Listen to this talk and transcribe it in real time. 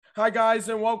Hi, guys,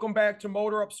 and welcome back to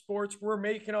Motor Up Sports. We're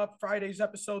making up Friday's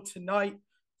episode tonight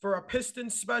for a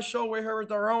Pistons special. We're here with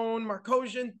Daron,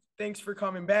 Markosian. Thanks for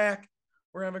coming back.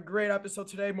 We're going to have a great episode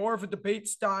today, more of a debate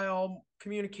style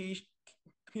communication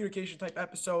type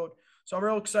episode. So I'm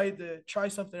real excited to try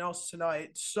something else tonight.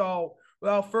 So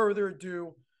without further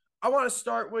ado, I want to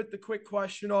start with the quick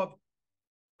question of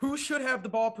who should have the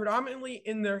ball predominantly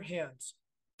in their hands,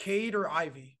 Cade or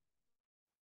Ivy?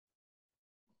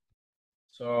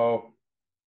 So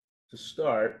to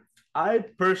start, I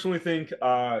personally think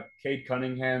Cade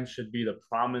Cunningham should be the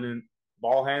prominent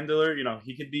ball handler.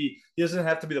 He doesn't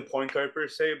have to be the point guard per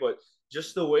se, but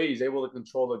just the way he's able to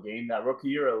control the game. That rookie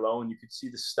year alone, you could see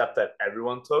the step that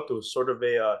everyone took. It was sort of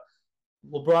a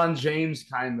LeBron James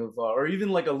kind of, or even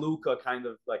like a Luca kind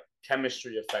of like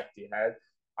chemistry effect he had.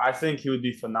 I think he would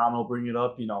be phenomenal. Bring it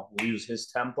up, we'll use his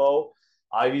tempo.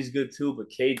 Ivy's good too, but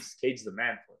Cade's the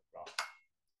man for it, bro.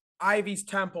 Ivy's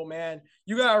tempo, man.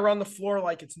 You got to run the floor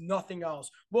like it's nothing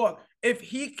else. Look, if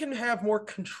he can have more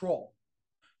control,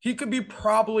 he could be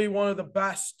probably one of the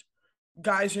best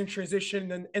guys in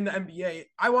transition in the NBA.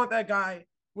 I want that guy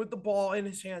with the ball in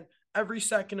his hand every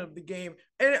second of the game.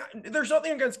 And there's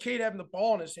nothing against Cade having the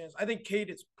ball in his hands. I think Cade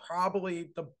is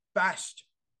probably the best.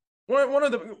 One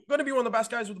of the going to be one of the best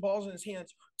guys with the balls in his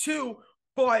hands. Two,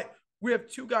 but we have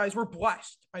two guys. We're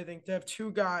blessed, I think, to have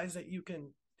two guys that you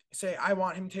can say, I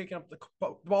want him taking up the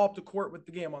ball up the court with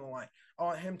the game on the line. I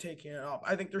want him taking it up.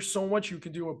 I think there's so much you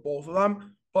can do with both of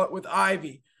them. But with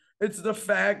Ivy, it's the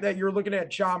fact that you're looking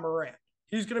at Ja Morant.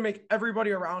 He's going to make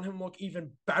everybody around him look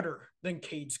even better than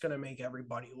Cade's going to make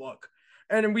everybody look.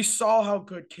 And we saw how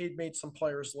good Cade made some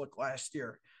players look last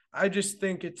year. I just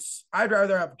think I'd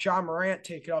rather have Ja Morant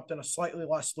take it up than a slightly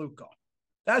less Luka.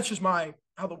 That's just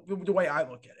the way I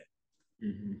look at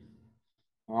it.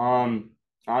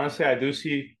 Honestly, I do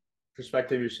see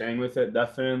perspective you're saying with it.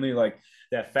 Definitely, like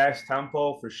that fast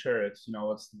tempo for sure. It's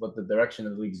what the direction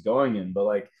of the league's going in. But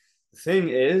like the thing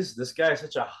is, this guy is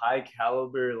such a high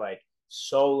caliber, like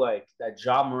that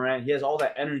Ja Morant. He has all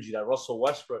that energy, that Russell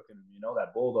Westbrook, and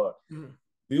that bulldog. Mhm.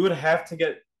 We would have to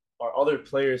get our other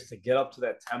players to get up to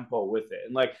that tempo with it.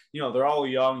 And they're all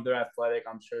young, they're athletic.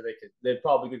 I'm sure they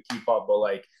probably could keep up, but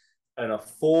like in a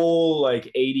full like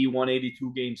 81,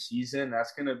 82 game season,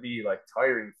 that's gonna be like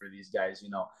tiring for these guys,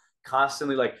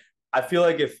 constantly like I feel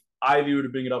like if Ivy were to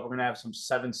bring it up, we're gonna have some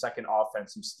 7 second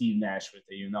offense, some Steve Nash with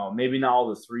it, maybe not all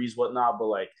the threes, whatnot, but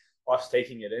like us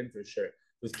taking it in for sure.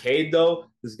 With Cade though,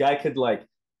 this guy could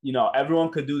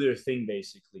everyone could do their thing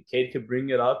basically. Cade could bring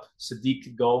it up, Sadiq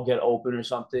could go get open or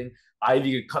something.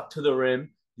 Ivy could cut to the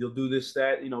rim. You'll do this,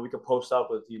 that. We could post up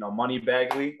with Money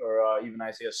Bagley or even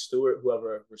Isaiah Stewart,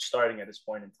 whoever we're starting at this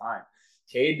point in time.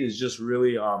 Cade is just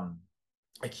really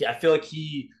I feel like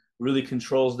he really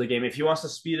controls the game. If he wants to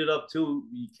speed it up too,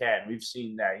 he can. We've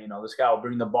seen that. This guy will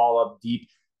bring the ball up deep.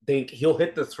 Think he'll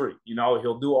hit the three.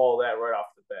 He'll do all that right off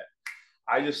the bat.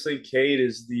 I just think Cade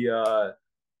is the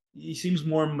he seems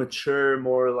more mature,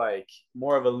 more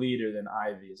of a leader than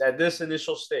Ivy is at this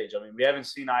initial stage. I mean, we haven't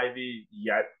seen Ivy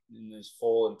yet in his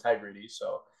full integrity,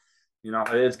 so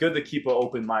it's good to keep an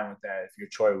open mind with that if you're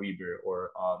Troy Weaver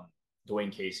or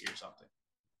Dwayne Casey or something.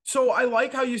 So I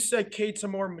like how you said Cade's a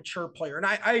more mature player, and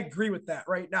I agree with that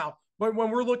right now. But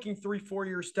when we're looking 3, 4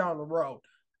 years down the road,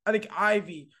 I think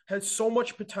Ivy has so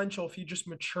much potential if he just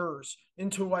matures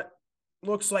into what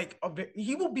looks like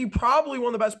he will be probably one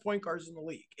of the best point guards in the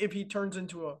league if he turns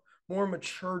into a more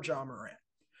mature Ja Morant.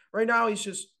 Right now, he's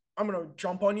just, I'm going to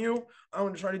jump on you. I'm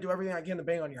going to try to do everything I can to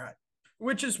bang on your head,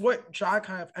 which is what Ja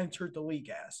kind of entered the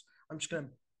league as. I'm just going to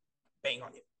bang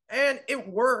on you. And it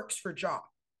works for Ja.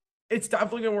 It's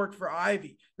definitely going to work for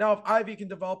Ivy. Now, if Ivy can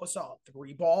develop a solid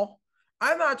three ball,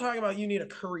 I'm not talking about you need a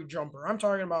Curry jumper. I'm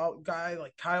talking about a guy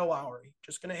like Kyle Lowry,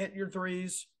 just going to hit your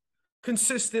threes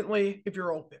consistently if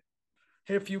you're open.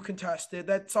 Hit a few contested.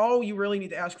 That's all you really need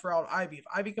to ask for out of Ivy. If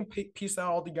Ivy can piece that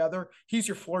all together, he's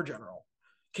your floor general.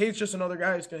 Cade's just another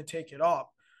guy who's going to take it up.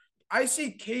 I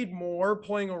see Cade more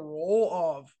playing a role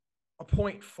of a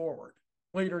point forward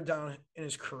later down in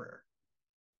his career.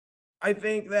 I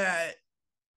think that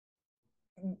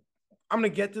I'm going to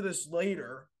get to this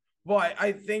later, but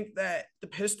I think that the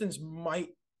Pistons might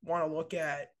want to look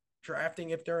at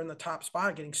drafting if they're in the top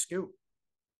spot, getting Scoot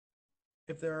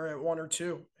if they're at 1 or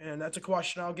 2. And that's a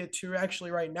question I'll get to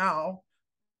actually right now.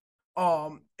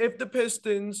 If the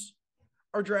Pistons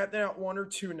are drafting at 1 or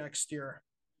 2 next year,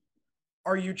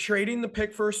 are you trading the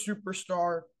pick for a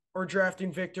superstar or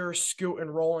drafting Victor Scoot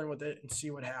and rolling with it and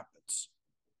see what happens?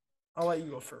 I'll let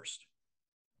you go first.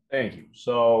 Thank you.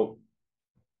 So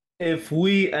if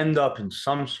we end up in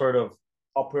some sort of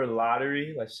upper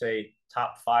lottery, let's say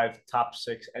top five, top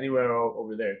six, anywhere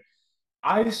over there.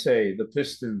 I say the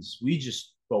Pistons, we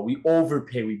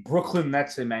overpay. We Brooklyn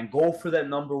Nets it, man. Go for that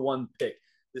number one pick.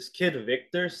 This kid,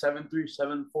 Victor, 7'3",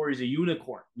 7'4", he's a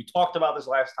unicorn. We talked about this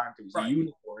last time too. He's a Right.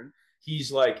 unicorn.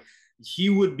 He's like, he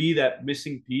would be that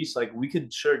missing piece. Like, we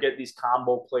could sure get these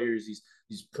combo players, these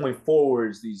point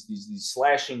forwards, these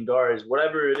slashing guards,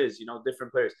 whatever it is,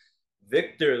 different players.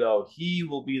 Victor, though, he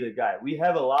will be the guy. We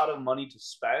have a lot of money to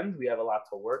spend. We have a lot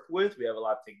to work with. We have a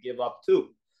lot to give up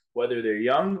too, whether they're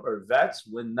young or vets,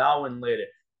 win now and later.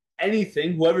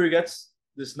 Anything, whoever gets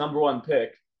this number one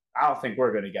pick, I don't think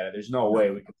we're going to get it. There's no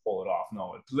way we could pull it off.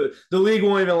 No, the league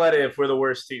won't even let it if we're the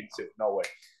worst team too. No way.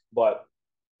 But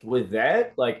with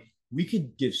that, like, we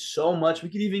could give so much. We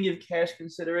could even give cash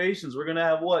considerations. We're going to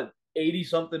have what, 80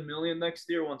 something million next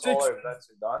year once all our vets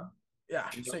are done. Yeah,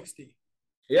 60.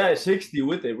 Yeah, 60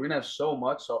 with it. We're gonna have so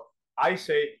much. So I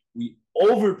say we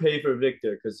overpay for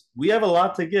Victor because we have a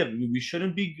lot to give. We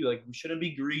shouldn't be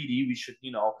greedy. We should,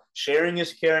 sharing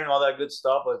is caring, all that good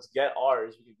stuff. Let's get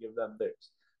ours. We can give them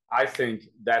theirs. I think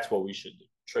that's what we should do.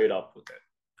 Trade up with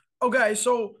it. Okay,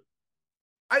 so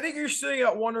I think you're sitting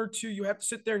at one or two. You have to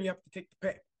sit there and you have to take the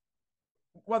pick,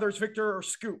 whether it's Victor or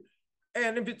Scoot.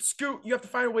 And if it's Scoot, you have to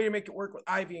find a way to make it work with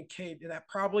Ivy and Cade, and that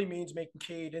probably means making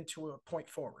Cade into a point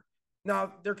forward.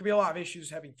 Now, there could be a lot of issues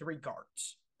having three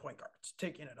guards, point guards,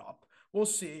 taking it up. We'll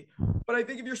see. But I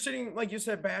think if you're sitting, like you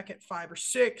said, back at 5 or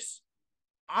 6,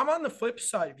 I'm on the flip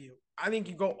side of you. I think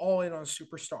you go all in on a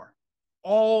superstar.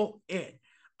 All in.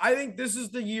 I think this is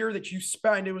the year that you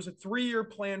spend. It was a 3-year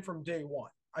plan from day one,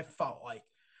 I felt like.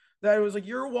 That it was like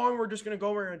year one, we're just going to go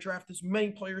over and draft as many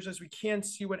players as we can,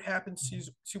 see what happens,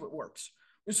 see what works.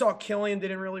 We saw Killian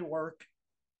didn't really work.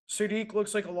 Sadiq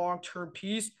looks like a long-term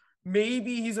piece.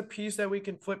 Maybe he's a piece that we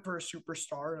can flip for a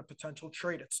superstar and a potential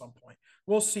trade at some point.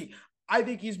 We'll see. I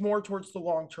think he's more towards the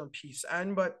long-term piece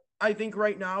end, but I think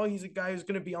right now he's a guy who's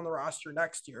going to be on the roster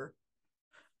next year.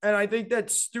 And I think that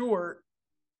Stewart,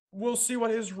 we'll see what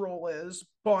his role is,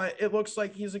 but it looks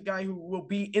like he's a guy who will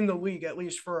be in the league at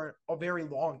least for a very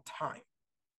long time.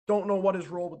 Don't know what his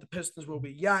role with the Pistons will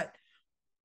be yet.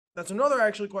 That's another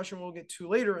actually question we'll get to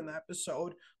later in the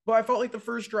episode. But I felt like the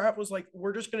first draft was like,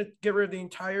 we're just going to get rid of the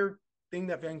entire thing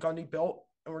that Van Gundy built,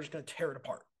 and we're just going to tear it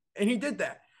apart. And he did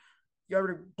that. You got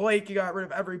rid of Blake. You got rid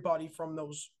of everybody from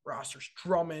those rosters,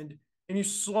 Drummond, and you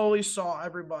slowly saw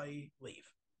everybody leave.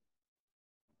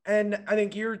 And I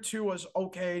think year 2 was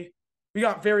okay. We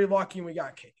got very lucky and we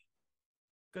got Cade,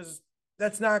 because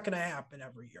that's not going to happen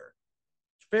every year.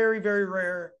 It's very, very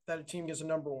rare that a team gets a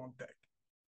number 1 pick.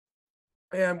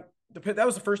 And that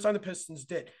was the first time the Pistons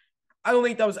did. I don't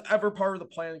think that was ever part of the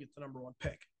plan to get the number 1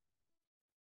 pick.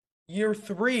 Year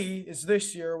 3 is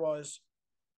this year was,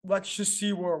 let's just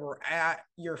see where we're at.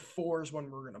 Year 4 is when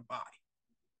we're going to buy.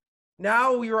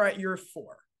 Now we are at year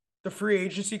 4. The free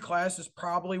agency class is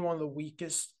probably one of the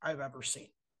weakest I've ever seen.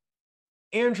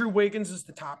 Andrew Wiggins is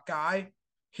the top guy.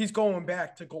 He's going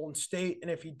back to Golden State, and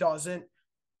if he doesn't,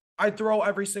 I'd throw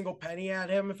every single penny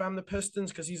at him if I'm the Pistons,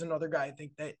 because he's another guy I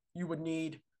think that you would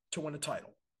need to win a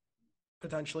title,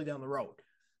 potentially down the road.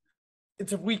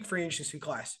 It's a weak free agency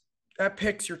class. That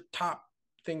pick's your top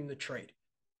thing in the trade.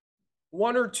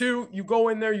 1 or 2, you go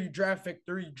in there, you draft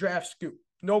Victor, you draft Scoot.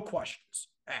 No questions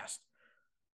asked.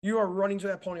 You are running to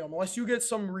that pony unless you get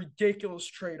some ridiculous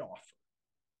trade offer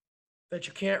that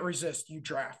you can't resist, you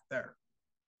draft there.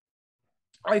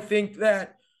 I think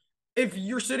that if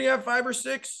you're sitting at 5 or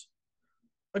 6,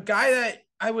 a guy that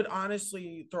I would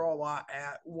honestly throw a lot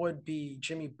at would be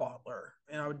Jimmy Butler.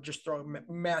 And I would just throw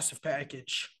a massive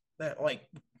package that, like,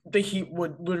 the Heat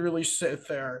would literally sit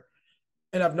there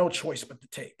and have no choice but to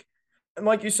take. And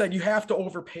like you said, you have to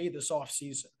overpay this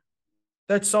offseason.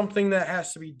 That's something that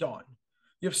has to be done.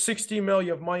 You have $60 million,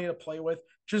 you have money to play with.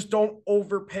 Just don't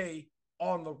overpay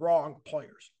on the wrong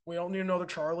players. We don't need another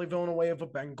Charlie Villanueva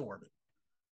of Ben Gordon.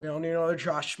 We don't need another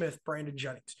Josh Smith, Brandon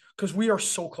Jennings, because we are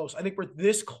so close. I think we're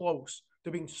this close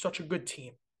to being such a good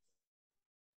team.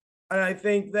 And I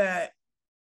think that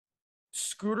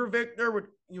Scooter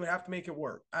Victor you would have to make it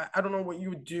work. I don't know what you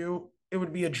would do. It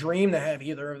would be a dream to have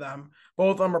either of them.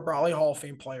 Both of them are probably Hall of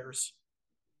Fame players.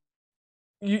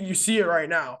 You see it right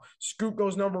now. Scoot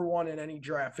goes number 1 in any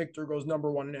draft. Victor goes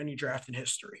number 1 in any draft in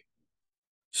history.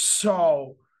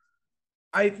 So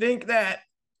I think that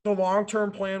the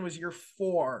long-term plan was year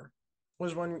 4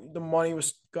 was when the money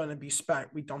was going to be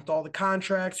spent. We dumped all the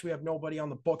contracts. We have nobody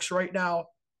on the books right now.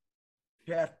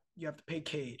 You have to pay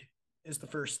Cade is the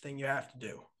first thing you have to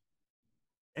do.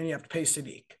 And you have to pay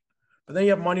Sadiq. But then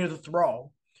you have money to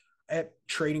throw at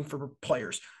trading for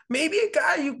players. Maybe a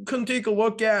guy you can take a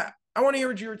look at I want to hear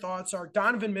what your thoughts are.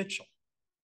 Donovan Mitchell,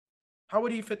 how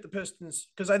would he fit the Pistons?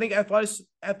 Because I think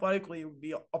athletically it would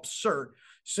be absurd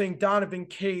seeing Donovan,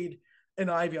 Cade, and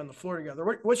Ivy on the floor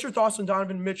together. What's your thoughts on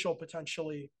Donovan Mitchell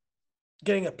potentially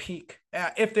getting a peak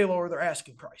if they lower their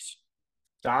asking price?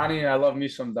 Donnie, I love me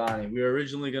some Donnie. We were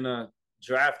originally gonna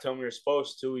draft him. We were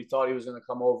supposed to. We thought he was gonna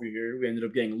come over here. We ended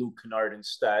up getting Luke Kennard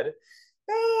instead.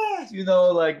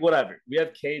 Like whatever. We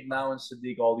have Cade now and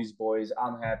Sadiq, all these boys.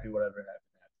 I'm happy. Whatever happened.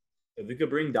 If we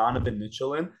could bring Donovan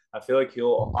Mitchell in, I feel like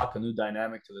he'll unlock a new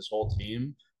dynamic to this whole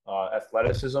team,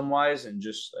 athleticism wise, and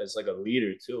just as like a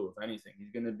leader too. If anything,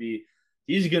 he's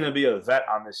gonna be a vet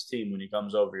on this team when he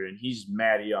comes over here, and he's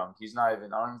mad young. He's not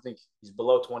even. I don't think he's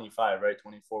below 25, right?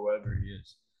 24, whatever he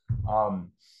is.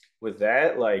 Um, with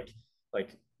that, like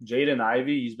Jaden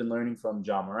Ivey, he's been learning from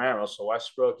John Moran, Russell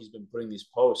Westbrook. He's been putting these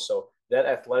posts, so that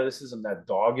athleticism, that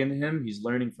dog in him, he's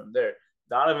learning from there.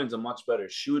 Donovan's a much better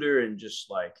shooter and just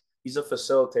like he's a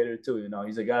facilitator too.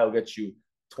 He's a guy who'll get you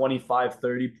 25,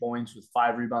 30 points with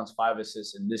 5 rebounds, 5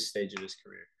 assists in this stage of his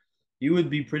career. He would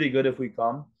be pretty good if we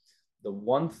come. The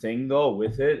one thing though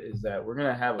with it is that we're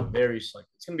gonna have a very like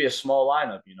it's gonna be a small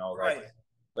lineup, Right.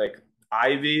 like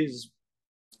Ivy's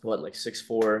what like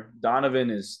 6'4". Donovan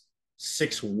is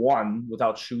 6'1"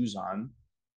 without shoes on,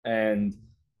 and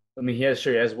I mean he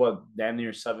has what damn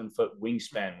near 7 foot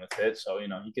wingspan with it, so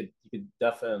he could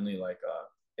definitely like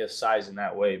his size in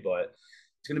that way, but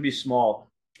it's gonna be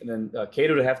small. And then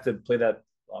Cato would have to play that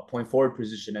point forward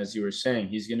position, as you were saying.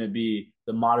 He's going to be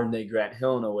the modern day Grant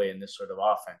Hill in a way in this sort of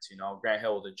offense. Grant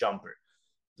Hill with a jumper.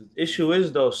 The issue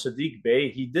is though, Sadiq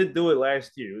Bey, he did do it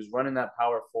last year. He was running that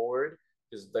power forward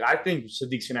because I think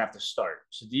Sadiq's going to have to start.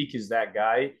 Sadiq is that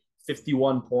guy.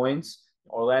 51 points.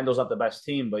 Orlando's not the best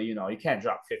team, but you can't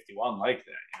drop 51 like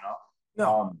that.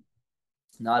 No.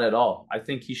 Not at all. I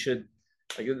think he should.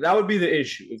 Like that would be the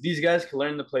issue. If these guys can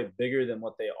learn to play bigger than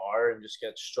what they are and just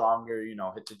get stronger,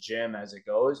 hit the gym as it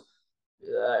goes,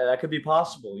 that could be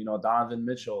possible. Donovan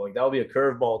Mitchell, like that would be a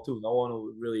curveball too. No one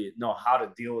will really know how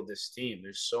to deal with this team.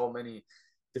 There's so many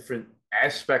different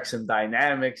aspects and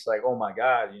dynamics. Like, oh my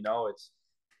God, it's.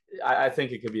 I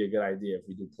think it could be a good idea if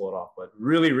we do pull it off, but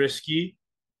really risky.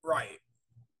 Right.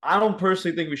 I don't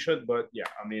personally think we should, but yeah,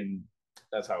 I mean,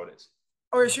 that's how it is.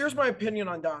 All right, so here's my opinion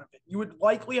on Donovan. You would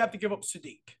likely have to give up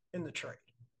Sadiq in the trade.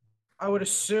 I would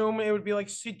assume it would be like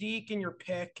Sadiq in your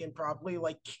pick and probably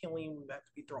like Killian would have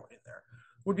to be thrown in there,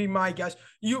 would be my guess.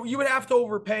 You would have to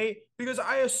overpay because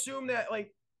I assume that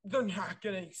like they're not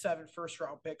getting 7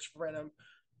 first-round picks for him.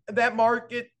 That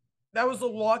market, that was the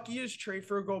luckiest trade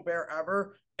for a Gobert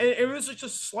ever. And it was just a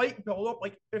slight buildup.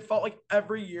 Like it felt like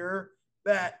every year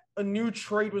that a new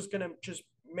trade was going to just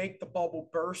make the bubble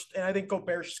burst. And I think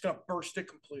Gobert's just going to burst it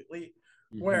completely.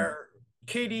 Mm-hmm. Where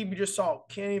KD, we just saw,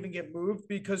 can't even get moved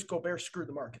because Gobert screwed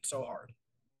the market so hard.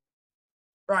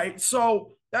 Right.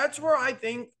 So that's where I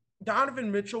think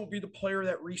Donovan Mitchell will be the player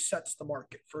that resets the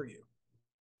market for you.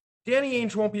 Danny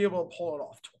Ainge won't be able to pull it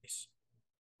off twice.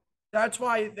 That's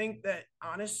why I think that,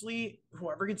 honestly,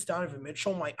 whoever gets Donovan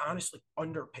Mitchell might honestly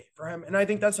underpay for him. And I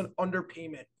think that's an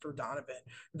underpayment for Donovan.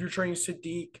 If you're trading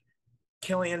Sadiq,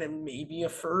 Killian, and maybe a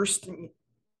first.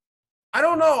 I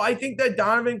don't know. I think that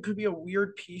Donovan could be a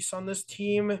weird piece on this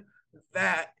team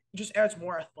that just adds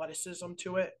more athleticism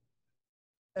to it.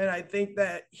 And I think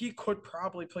that he could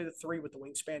probably play the 3 with the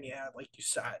wingspan he had, like you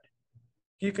said.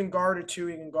 He can guard a 2,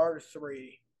 he can guard a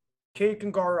 3. Cade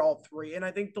can guard all 3. And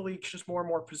I think the league's just more and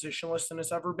more positionless than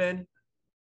it's ever been.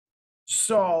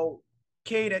 So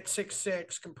Cade at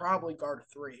 6'6" can probably guard a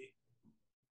 3.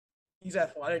 He's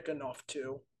athletic enough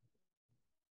to.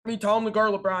 I mean, tell him to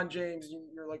guard LeBron James,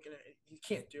 you're like, you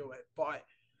can't do it. But,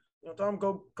 tell him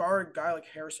go guard a guy like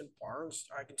Harrison Barnes.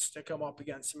 I can stick him up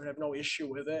against him and have no issue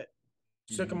with it.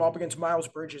 Stick him up against Miles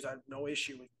Bridges. I have no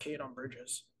issue with Cade on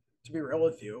Bridges, to be real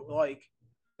with you. Like,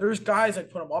 there's guys I'd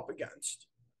put him up against.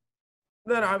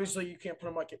 Then, obviously, you can't put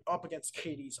him up against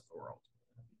KDs of the world.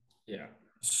 Yeah.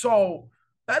 So,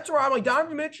 that's where I'm like,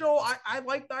 Donovan Mitchell, I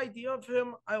like the idea of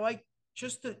him. I like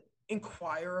just to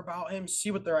inquire about him,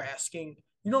 see what they're asking.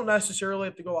 You don't necessarily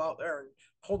have to go out there and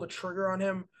pull the trigger on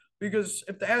him because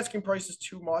if the asking price is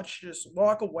too much, just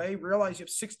walk away, realize you have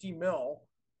 60 mil,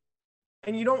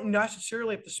 and you don't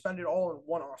necessarily have to spend it all in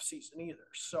one off season either.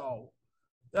 So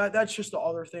that's just the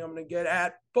other thing I'm going to get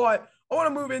at. But I want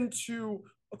to move into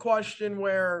a question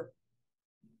where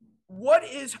what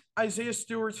is Isaiah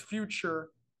Stewart's future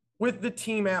with the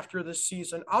team after this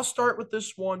season? I'll start with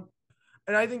this one,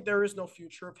 and I think there is no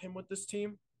future of him with this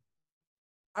team.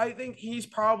 I think he's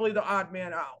probably the odd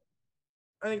man out.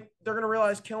 I think they're going to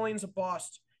realize Killian's a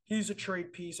bust. He's a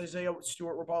trade piece. Isaiah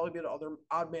Stewart will probably be the other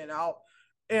odd man out.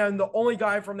 And the only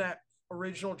guy from that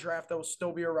original draft that will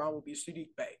still be around will be Sadiq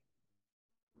Bey.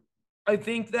 I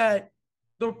think that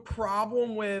the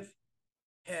problem with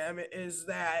him is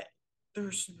that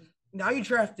there's now you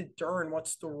drafted Daron.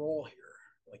 What's the role here?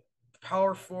 Like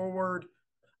power forward.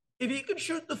 If he could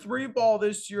shoot the three ball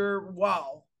this year,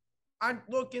 well, I'd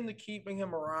look into keeping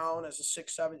him around as a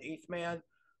six, seven, eighth man,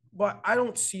 but I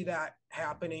don't see that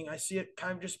happening. I see it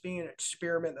kind of just being an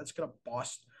experiment that's going to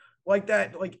bust. Like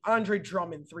that, like Andre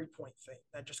Drummond 3-point thing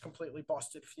that just completely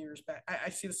busted a few years back. I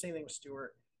see the same thing with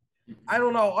Stewart. I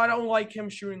don't know. I don't like him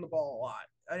shooting the ball a lot.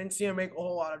 I didn't see him make a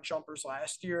whole lot of jumpers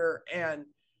last year. And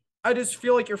I just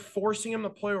feel like you're forcing him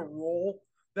to play a role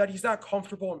that he's not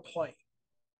comfortable in playing.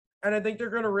 And I think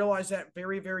they're going to realize that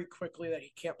very, very quickly that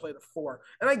he can't play the four.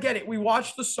 And I get it. We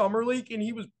watched the summer league and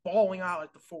he was balling out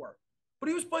at the four. But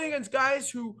he was playing against guys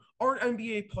who aren't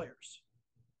NBA players.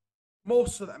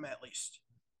 Most of them, at least.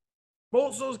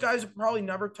 Most of those guys have probably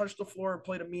never touched the floor and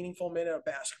played a meaningful minute of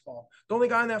basketball. The only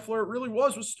guy on that floor really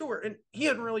was Stewart. And he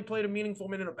hadn't really played a meaningful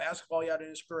minute of basketball yet in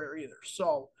his career either.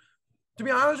 So, to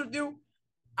be honest with you,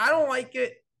 I don't like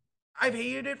it. I've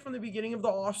hated it from the beginning of the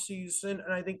offseason,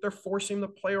 and I think they're forcing him to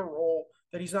play a role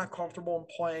that he's not comfortable in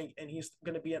playing, and he's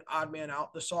going to be an odd man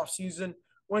out this offseason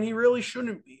when he really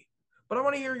shouldn't be. But I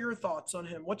want to hear your thoughts on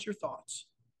him. What's your thoughts?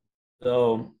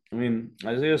 So, I mean,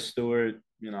 Isaiah Stewart,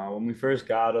 when we first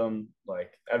got him,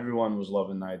 like everyone was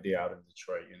loving the idea out in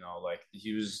Detroit, like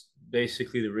he was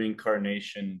basically the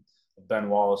reincarnation of Ben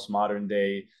Wallace, modern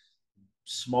day.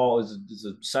 Small is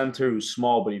a center who's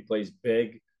small, but he plays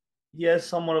big. He has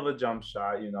somewhat of a jump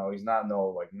shot, he's not no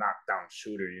like knockdown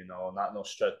shooter, not no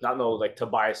stretch, not no like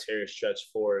Tobias Harris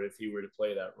stretch forward if he were to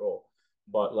play that role.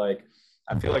 But like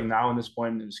I feel like now in this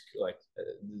point in his, like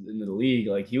in the league,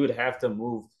 like he would have to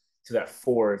move to that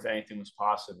four if anything was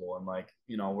possible. And like,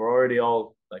 we're already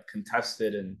all like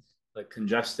contested and like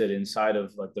congested inside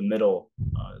of like the middle,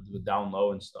 with down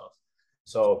low and stuff.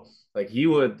 So like he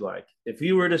would like if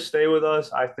he were to stay with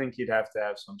us, I think he'd have to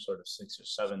have some sort of 6 or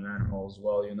 7 man role as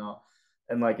well.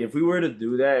 And like if we were to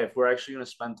do that, if we're actually gonna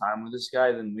spend time with this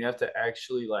guy, then we have to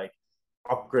actually like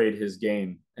upgrade his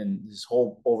game and his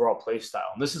whole overall play style.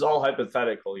 And this is all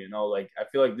hypothetical. Like I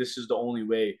feel like this is the only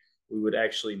way we would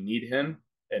actually need him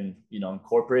and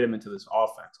incorporate him into this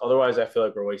offense. Otherwise, I feel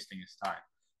like we're wasting his time.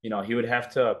 He would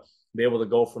have to be able to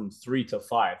go from 3 to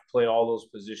 5, play all those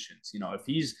positions. If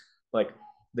he's like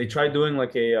they tried doing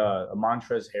like a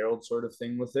Montrezl Harrell sort of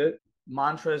thing with it.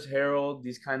 Montrezl Harrell,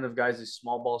 these kind of guys, these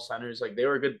small ball centers, like they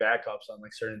were good backups on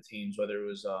like certain teams, whether it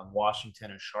was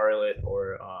Washington or Charlotte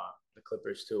or the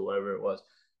Clippers too, whatever it was.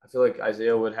 I feel like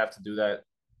Isaiah would have to do that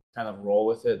kind of role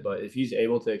with it. But if he's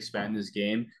able to expand his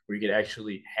game where he could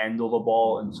actually handle the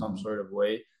ball in some sort of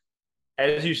way,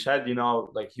 as you said,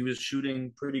 like he was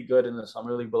shooting pretty good in the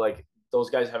summer league, but like those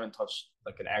guys haven't touched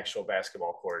like an actual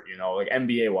basketball court, like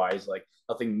NBA wise, like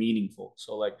nothing meaningful.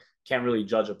 So like can't really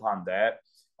judge upon that.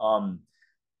 Um,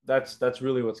 that's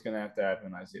really what's gonna have to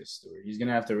happen, Isaiah Stewart. He's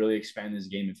gonna have to really expand his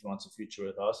game if he wants a future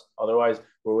with us. Otherwise,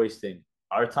 we're wasting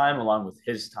our time along with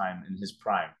his time in his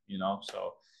prime.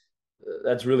 So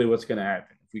that's really what's gonna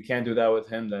happen. If we can't do that with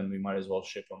him, then we might as well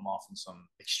ship him off in some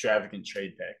extravagant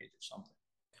trade package or something.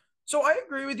 So I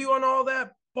agree with you on all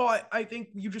that, but I think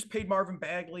you just paid Marvin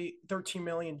Bagley $13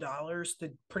 million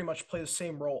to pretty much play the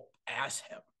same role as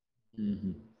him.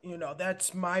 Mm-hmm.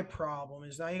 That's my problem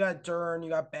is now you got Dern,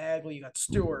 you got Bagley, you got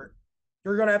Stewart.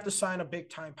 You're going to have to sign a big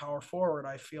time power forward,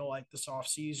 I feel like, this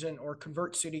offseason or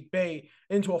convert Sadiq Bey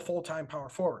into a full time power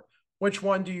forward. Which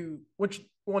one do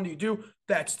you do?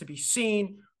 That's to be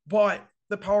seen. But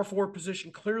the power forward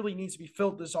position clearly needs to be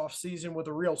filled this offseason with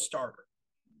a real starter,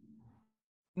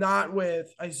 not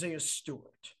with Isaiah Stewart.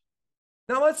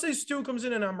 Now, let's say Stu comes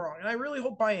in and I'm wrong, and I really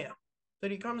hope I am,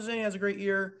 that he comes in, he has a great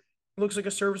year, he looks like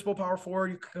a serviceable power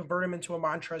forward, you can convert him into a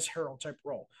Montrezl Harrell type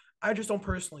role. I just don't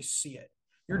personally see it.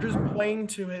 You're just playing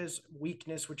to his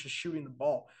weakness, which is shooting the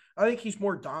ball. I think he's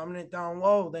more dominant down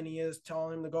low than he is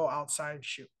telling him to go outside and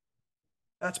shoot.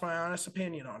 That's my honest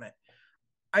opinion on it.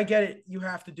 I get it. You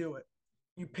have to do it.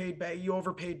 You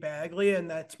overpaid Bagley, and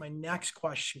that's my next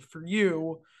question for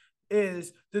you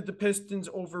is did the Pistons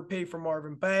overpay for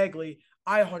Marvin Bagley?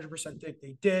 I 100% think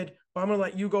they did, but I'm going to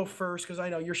let you go first because I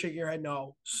know you're shaking your head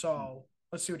no. So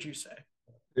let's see what you say.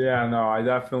 Yeah, no, I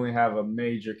definitely have a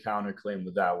major counterclaim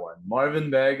with that one. Marvin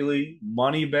Bagley,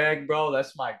 money bag, bro.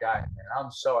 That's my guy, man.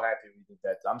 I'm so happy we did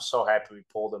that. I'm so happy we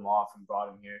pulled him off and brought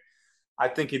him here. I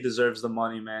think he deserves the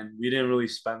money, man. We didn't really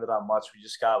spend it on much. We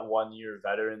just got 1 year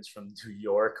veterans from New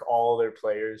York, all their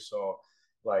players. So,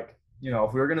 like,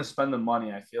 if we were gonna spend the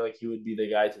money, I feel like he would be the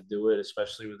guy to do it,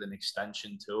 especially with an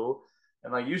extension too.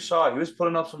 And like you saw, he was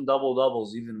putting up some double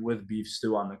doubles even with beef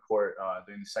stew on the court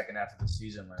during the second half of the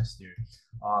season last year.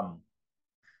 Um,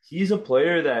 he's a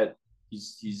player that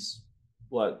he's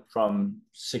what from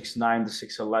 6'9" to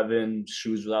 6'11",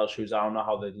 shoes without shoes. I don't know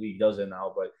how the league does it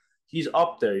now, but he's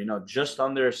up there, just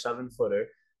under a 7 footer.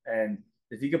 And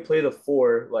if he could play the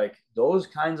four, like those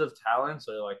kinds of talents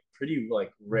are like pretty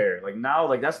like rare. Like now,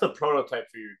 like that's the prototype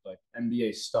for your like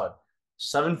NBA stud.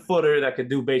 7 footer that could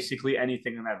do basically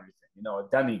anything and everything, a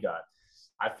demigod.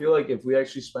 I feel like if we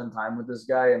actually spend time with this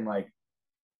guy and like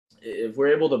if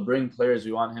we're able to bring players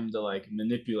we want him to like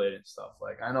manipulate and stuff.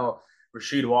 Like I know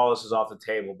Rasheed Wallace is off the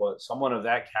table, but someone of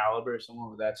that caliber,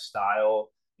 someone with that style,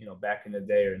 back in the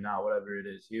day or now, whatever it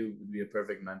is, he would be a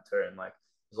perfect mentor. And like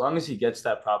as long as he gets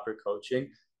that proper coaching,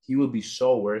 he would be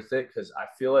so worth it because I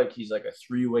feel like he's like a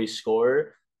three-way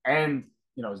scorer. And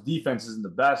his defense isn't the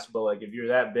best, but like if you're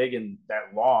that big and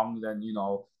that long, then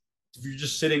if you're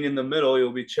just sitting in the middle,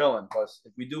 you'll be chilling. Plus,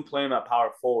 if we do play him at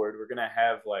power forward, we're gonna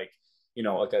have like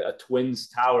like a twins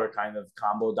tower kind of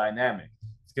combo dynamic.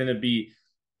 It's going to be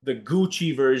the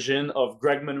Gucci version of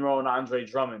Greg Monroe and Andre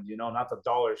Drummond, not the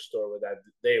dollar store where that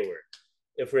they were.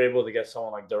 If we're able to get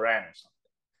someone like Daron or something.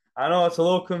 I know it's a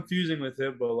little confusing with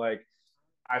it, but like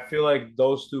I feel like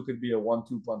those two could be a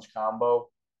 1-2 punch combo.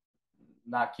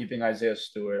 Not keeping Isaiah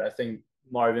Stewart. I think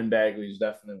Marvin Bagley is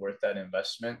definitely worth that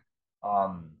investment.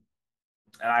 And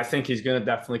I think he's going to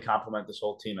definitely complement this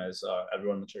whole team as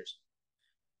everyone matures.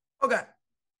 Okay.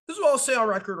 This is what I'll say on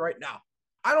record right now.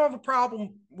 I don't have a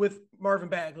problem with Marvin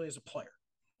Bagley as a player.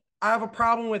 I have a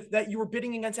problem with that you were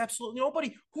bidding against absolutely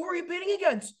nobody. Who are you bidding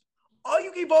against? All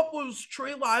you gave up was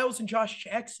Trey Lyles and Josh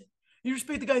Jackson. You just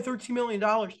paid the guy $13 million.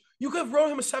 You could have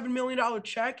wrote him a $7 million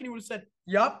check and he would have said,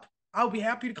 yep, I'll be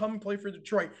happy to come and play for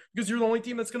Detroit because you're the only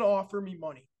team that's going to offer me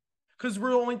money. Because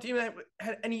we're the only team that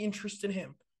had any interest in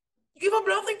him. You gave up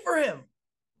nothing for him.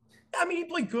 I mean, he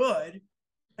played good.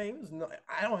 I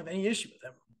don't have any issue with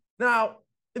him. Now,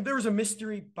 if there was a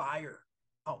mystery buyer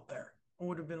out there, I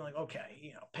would have been like,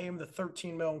 okay, pay him the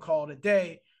 13 million and call it a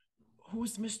day.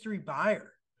 Who's the mystery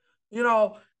buyer?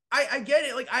 I get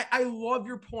it. Like, I love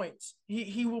your points.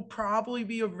 He will probably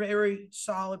be a very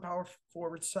solid power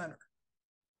forward center.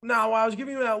 Now, while I was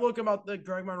giving you that look about the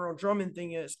Greg Monroe Drummond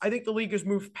thing is, I think the league has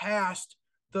moved past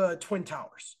the Twin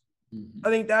Towers. Mm-hmm. I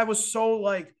think that was so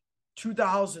like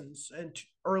 2000s and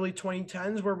early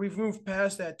 2010s where we've moved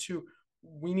past that to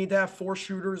we need to have 4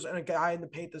 shooters and a guy in the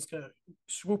paint that's going to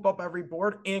swoop up every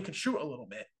board and can shoot a little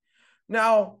bit.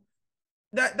 Now,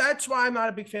 that's why I'm not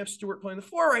a big fan of Stewart playing the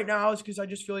 4 right now is because I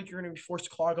just feel like you're going to be forced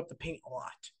to clog up the paint a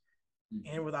lot.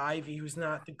 Mm-hmm. And with Ivy, who's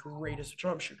not the greatest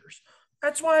jump shooters.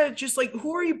 That's why it's just like,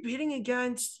 who are you bidding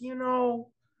against?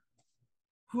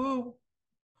 Who?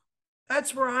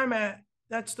 That's where I'm at.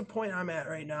 That's the point I'm at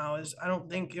right now is I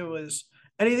don't think it was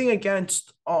anything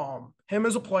against him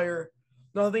as a player,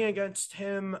 nothing against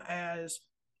him as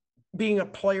being a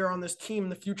player on this team in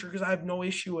the future because I have no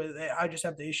issue with it. I just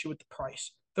have the issue with the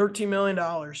price. $13 million.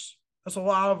 That's a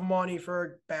lot of money for a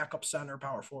backup center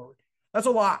power forward. That's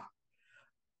a lot.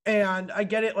 And I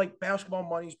get it, like basketball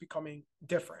money is becoming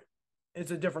different.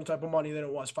 It's a different type of money than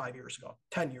it was 5 years ago,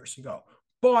 10 years ago.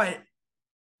 But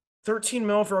 13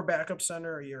 mil for a backup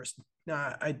center a year is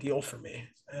not ideal for me.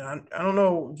 And I don't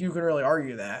know if you can really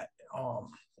argue that.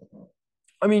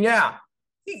 I mean, yeah,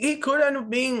 he could end up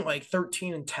being like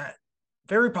 13 and 10.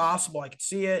 Very possible. I could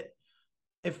see it.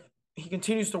 If he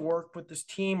continues to work with this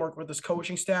team, work with this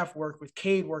coaching staff, work with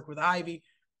Cade, work with Ivy,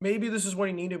 maybe this is what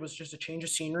he needed was just a change of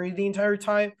scenery the entire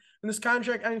time. And this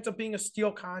contract ends up being a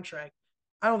steal contract.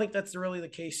 I don't think that's really the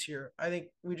case here. I think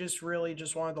we just really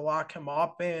just wanted to lock him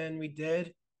up, and we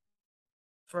did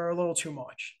for a little too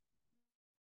much.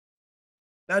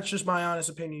 That's just my honest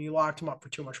opinion. You locked him up for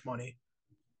too much money.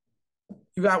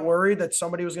 You got worried that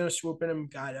somebody was going to swoop in and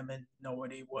guide him, and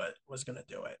nobody was going to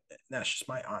do it. And that's just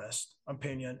my honest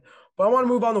opinion. But I want to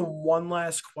move on to one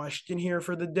last question here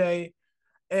for the day.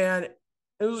 And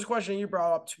it was a question you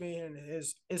brought up to me, and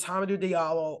is Hamidou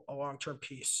Diallo a long-term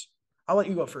piece? I'll let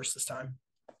you go first this time.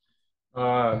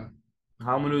 Hamidou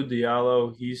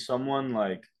Diallo, he's someone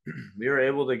like we were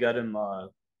able to get him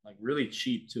like really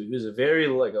cheap too. He was a very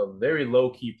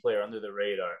low-key player under the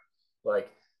radar. Like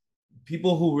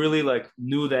people who really like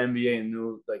knew the NBA and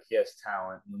knew like he has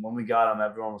talent. And when we got him,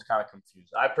 everyone was kind of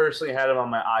confused. I personally had him on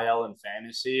my IL in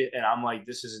fantasy, and I'm like,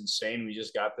 this is insane. We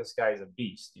just got this guy. He's a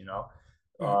beast,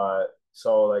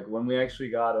 So like when we actually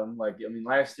got him, like I mean,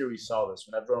 last year we saw this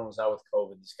when everyone was out with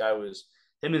COVID. This guy was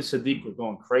him and Sadiq were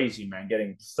going crazy, man,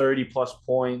 getting 30 plus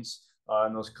points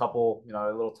in those couple, a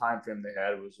little time frame they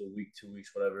had. It was a week, 2 weeks,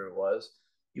 whatever it was.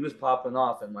 He was popping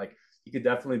off, and like he could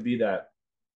definitely be that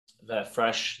that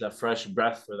fresh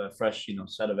breath or that fresh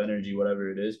set of energy, whatever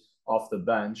it is, off the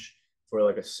bench for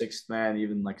like a sixth man,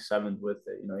 even like seventh with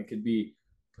it. It could be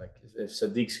like if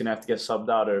Sadiq's gonna have to get subbed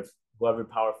out, or if whoever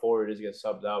power forward is gets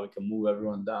subbed out, we can move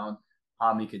everyone down.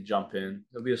 Hami could jump in.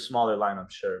 It'll be a smaller lineup,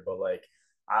 sure, but like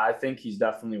I think he's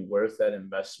definitely worth that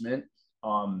investment.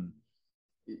 Um,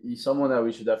 he's someone that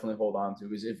we should definitely hold on to.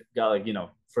 Because if got like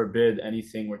forbid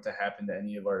anything were to happen to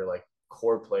any of our like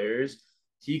core players,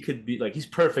 he could be like he's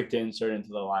perfect to insert into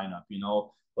the lineup.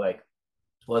 Like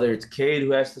whether it's Cade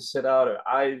who has to sit out or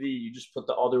Ivy, you just put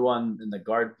the other one in the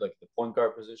guard, like the point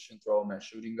guard position, throw him at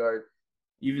shooting guard,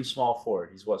 even small forward.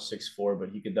 He's what 6'4", but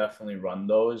he could definitely run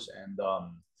those. And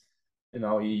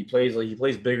he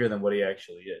plays bigger than what he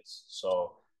actually is.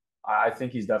 So I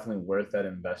think he's definitely worth that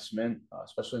investment,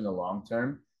 especially in the long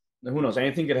term. And who knows?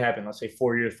 Anything could happen. Let's say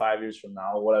 4 years, 5 years from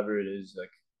now, whatever it is.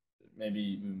 Like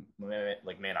maybe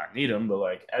may not need him, but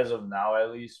like as of now,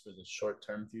 at least for the short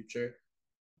term future,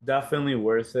 definitely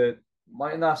worth it.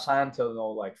 Might not sign to no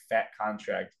like fat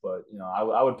contract, but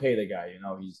I would pay the guy.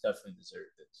 He's definitely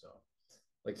deserved it. So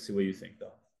like to see what you think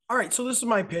though. All right, so this is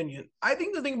my opinion. I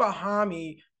think the thing about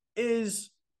Hami is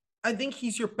I think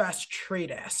he's your best trade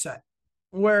asset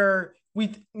where we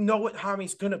know what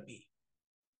Hami's going to be,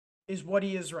 is what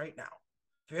he is right now.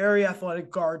 Very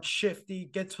athletic guard, shifty,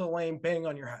 get to the lane, bang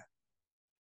on your head.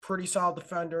 Pretty solid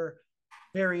defender,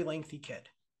 very lengthy kid.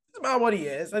 That's about what he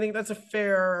is. I think that's a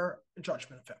fair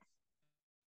judgment of him.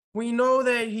 We know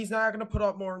that he's not going to put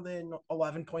up more than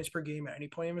 11 points per game at any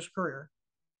point in his career.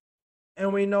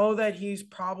 And we know that he's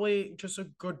probably just a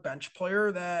good bench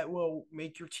player that will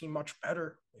make your team much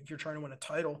better if you're trying to win a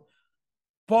title.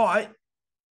 But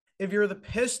if you're the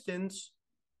Pistons,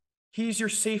 he's your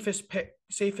safest pick,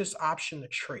 safest option to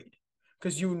trade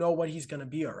because you know what he's going to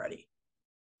be already.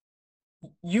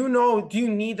 Do you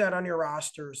need that on your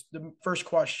rosters? The first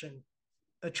question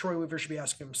that Troy Weaver should be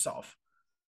asking himself.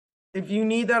 If you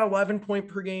need that 11 point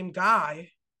per game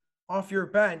guy off your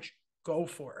bench, go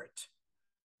for it.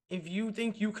 If you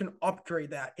think you can upgrade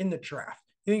that in the draft,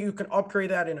 you think you can upgrade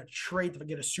that in a trade to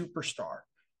get a superstar,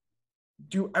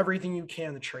 do everything you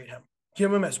can to trade him.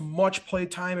 Give him as much play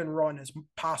time and run as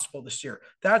possible this year.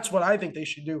 That's what I think they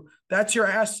should do. That's your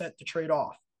asset to trade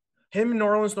off. Him,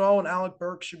 Nerlens Noel, and Alec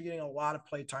Burks should be getting a lot of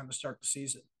play time to start the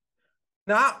season.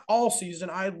 Not all season.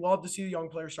 I'd love to see the young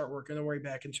players start working their way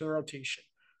back into the rotation.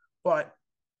 But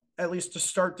at least to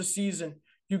start the season,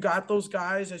 you got those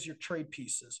guys as your trade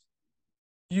pieces.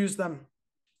 Use them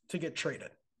to get traded.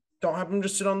 Don't have them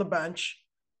just sit on the bench.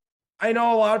 I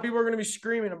know a lot of people are going to be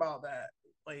screaming about that.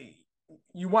 Like,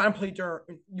 you want to play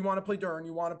Daron, you want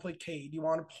to play Cade, you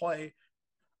want to play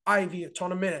Ivy a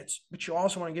ton of minutes, but you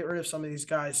also want to get rid of some of these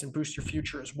guys and boost your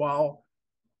future as well.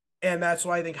 And that's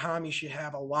why I think Hami should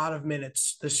have a lot of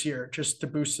minutes this year just to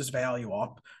boost his value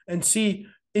up. And see,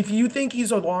 if you think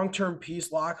he's a long-term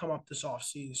piece, lock him up this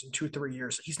offseason, 2-3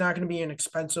 years. He's not going to be an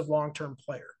expensive long-term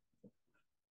player.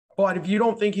 But if you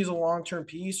don't think he's a long-term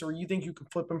piece or you think you can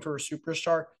flip him for a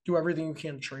superstar, do everything you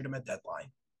can to trade him at deadline.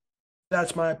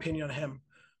 That's my opinion on him.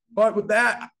 But with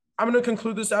that, I'm going to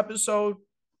conclude this episode.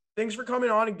 Thanks for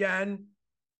coming on again.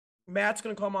 Matt's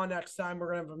going to come on next time.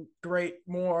 We're going to have a great,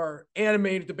 more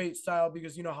animated debate style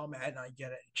because you know how Matt and I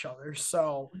get at each other.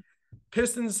 So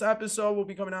Pistons episode will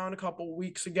be coming out in a couple of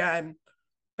weeks again.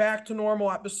 Back to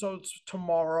normal episodes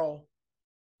tomorrow.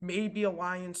 Maybe a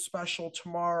Lions special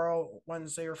tomorrow,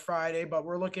 Wednesday or Friday, but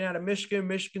we're looking at a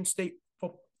Michigan State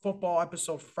football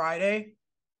episode Friday.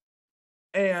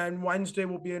 And Wednesday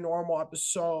will be a normal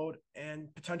episode,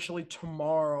 and potentially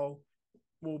tomorrow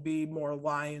will be more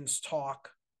Lions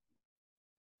talk.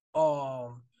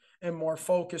 And more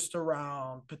focused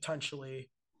around potentially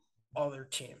other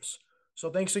teams. So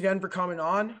thanks again for coming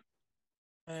on,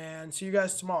 and see you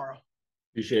guys tomorrow.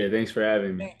 Appreciate it. Thanks for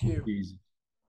having me. Thank you. Easy.